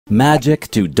Magic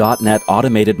to .NET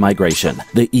Automated Migration,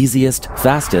 the easiest,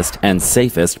 fastest, and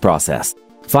safest process.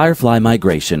 Firefly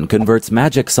Migration converts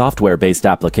Magic software-based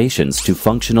applications to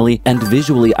functionally and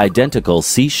visually identical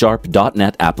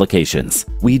C#.NET applications.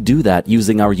 We do that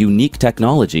using our unique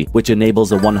technology, which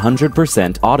enables a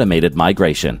 100% automated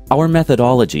migration. Our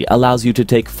methodology allows you to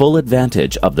take full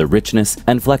advantage of the richness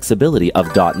and flexibility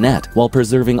of .NET while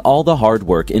preserving all the hard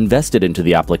work invested into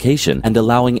the application and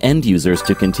allowing end users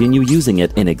to continue using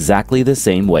it in exactly the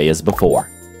same way as before.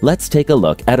 Let's take a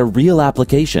look at a real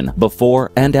application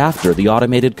before and after the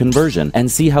automated conversion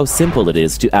and see how simple it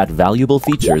is to add valuable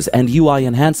features and UI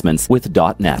enhancements with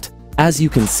 .NET. As you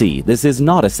can see, this is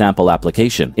not a sample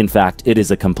application. In fact, it is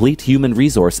a complete human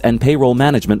resource and payroll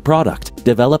management product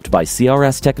developed by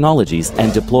CRS Technologies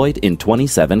and deployed in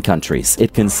 27 countries.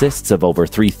 It consists of over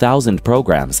 3,000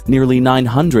 programs, nearly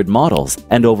 900 models,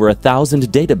 and over 1,000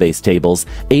 database tables,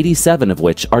 87 of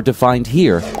which are defined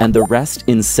here and the rest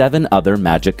in 7 other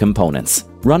Magic components.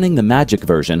 Running the Magic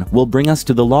version will bring us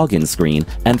to the login screen,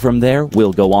 and from there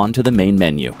we'll go on to the main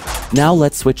menu. Now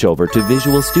let's switch over to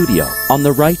Visual Studio. On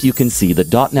the right you can see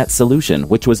the .NET solution,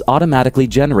 which was automatically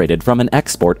generated from an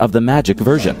export of the Magic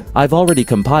version. I've already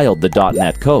compiled the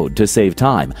 .NET code to save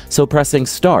time, so pressing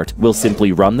Start will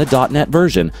simply run the .NET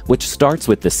version, which starts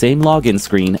with the same login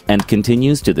screen and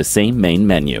continues to the same main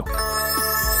menu.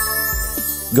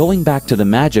 Going back to the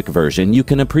Magic version, you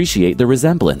can appreciate the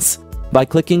resemblance. By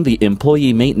clicking the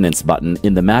Employee Maintenance button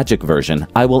in the Magic version,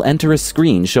 I will enter a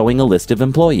screen showing a list of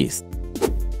employees.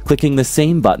 Clicking the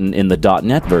same button in the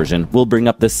 .NET version will bring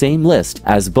up the same list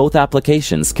as both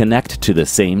applications connect to the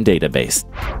same database.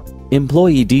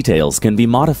 Employee details can be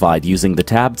modified using the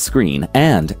tabbed screen,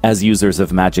 and, as users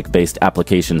of Magic-based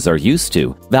applications are used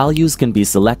to, values can be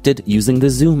selected using the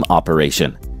zoom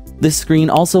operation. This screen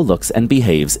also looks and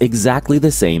behaves exactly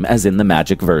the same as in the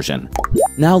Magic version.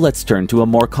 Now let's turn to a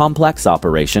more complex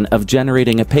operation of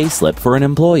generating a payslip for an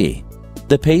employee.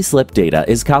 The payslip data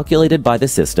is calculated by the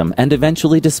system and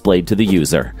eventually displayed to the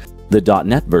user. The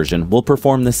 .NET version will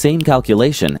perform the same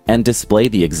calculation and display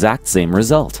the exact same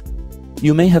result.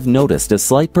 You may have noticed a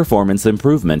slight performance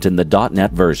improvement in the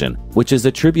 .NET version, which is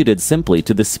attributed simply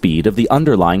to the speed of the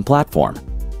underlying platform.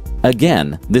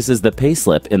 Again, this is the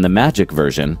payslip in the Magic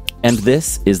version, and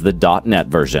this is the .NET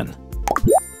version.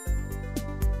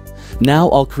 Now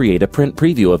I'll create a print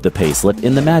preview of the payslip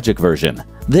in the Magic version.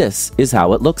 This is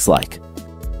how it looks like.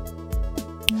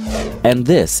 And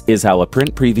this is how a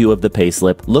print preview of the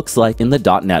payslip looks like in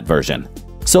the .NET version.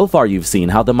 So far you've seen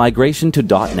how the migration to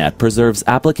 .NET preserves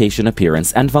application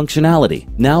appearance and functionality.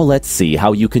 Now let's see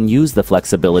how you can use the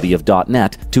flexibility of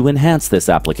 .NET to enhance this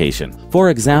application. For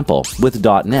example, with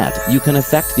 .NET, you can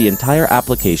affect the entire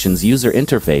application's user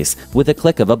interface with a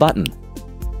click of a button.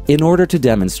 In order to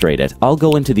demonstrate it, I'll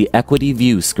go into the Equity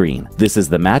View screen. This is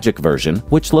the Magic version,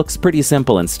 which looks pretty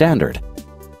simple and standard.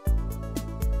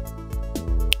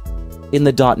 In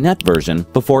the .NET version,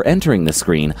 before entering the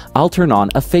screen, I'll turn on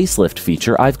a facelift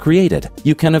feature I've created.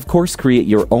 You can of course create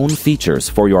your own features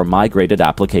for your migrated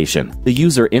application. The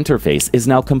user interface is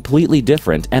now completely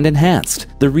different and enhanced.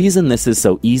 The reason this is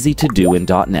so easy to do in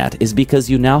 .NET is because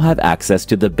you now have access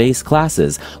to the base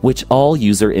classes, which all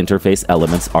user interface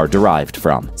elements are derived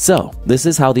from. So, this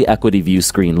is how the Equity View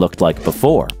screen looked like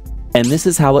before. And this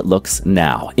is how it looks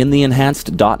now in the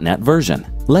enhanced .NET version.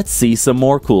 Let's see some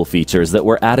more cool features that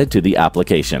were added to the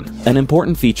application. An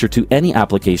important feature to any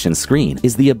application screen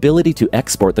is the ability to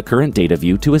export the current data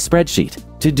view to a spreadsheet.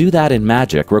 To do that in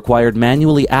Magic required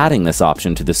manually adding this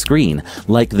option to the screen,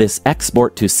 like this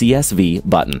Export to CSV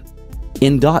button.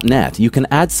 In .NET, you can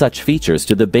add such features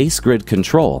to the base grid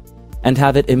control and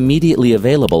have it immediately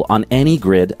available on any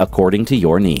grid according to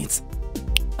your needs.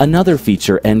 Another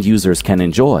feature end users can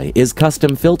enjoy is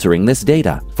custom filtering this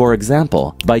data, for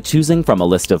example, by choosing from a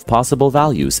list of possible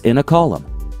values in a column.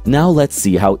 Now let's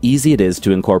see how easy it is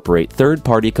to incorporate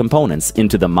third-party components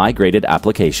into the migrated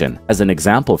application. As an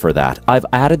example for that, I've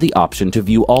added the option to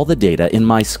view all the data in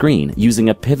my screen using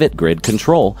a pivot grid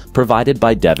control provided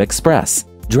by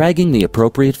DevExpress. Dragging the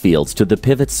appropriate fields to the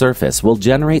pivot surface will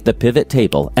generate the pivot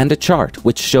table and a chart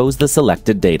which shows the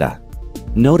selected data.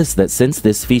 Notice that since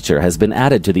this feature has been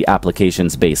added to the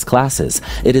application's base classes,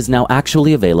 it is now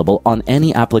actually available on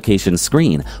any application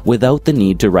screen without the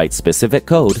need to write specific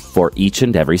code for each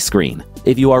and every screen.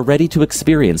 If you are ready to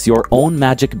experience your own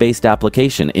Magic-based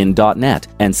application in .NET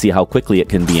and see how quickly it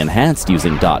can be enhanced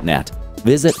using .NET,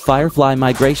 visit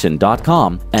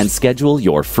fireflymigration.com and schedule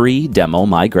your free demo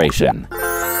migration.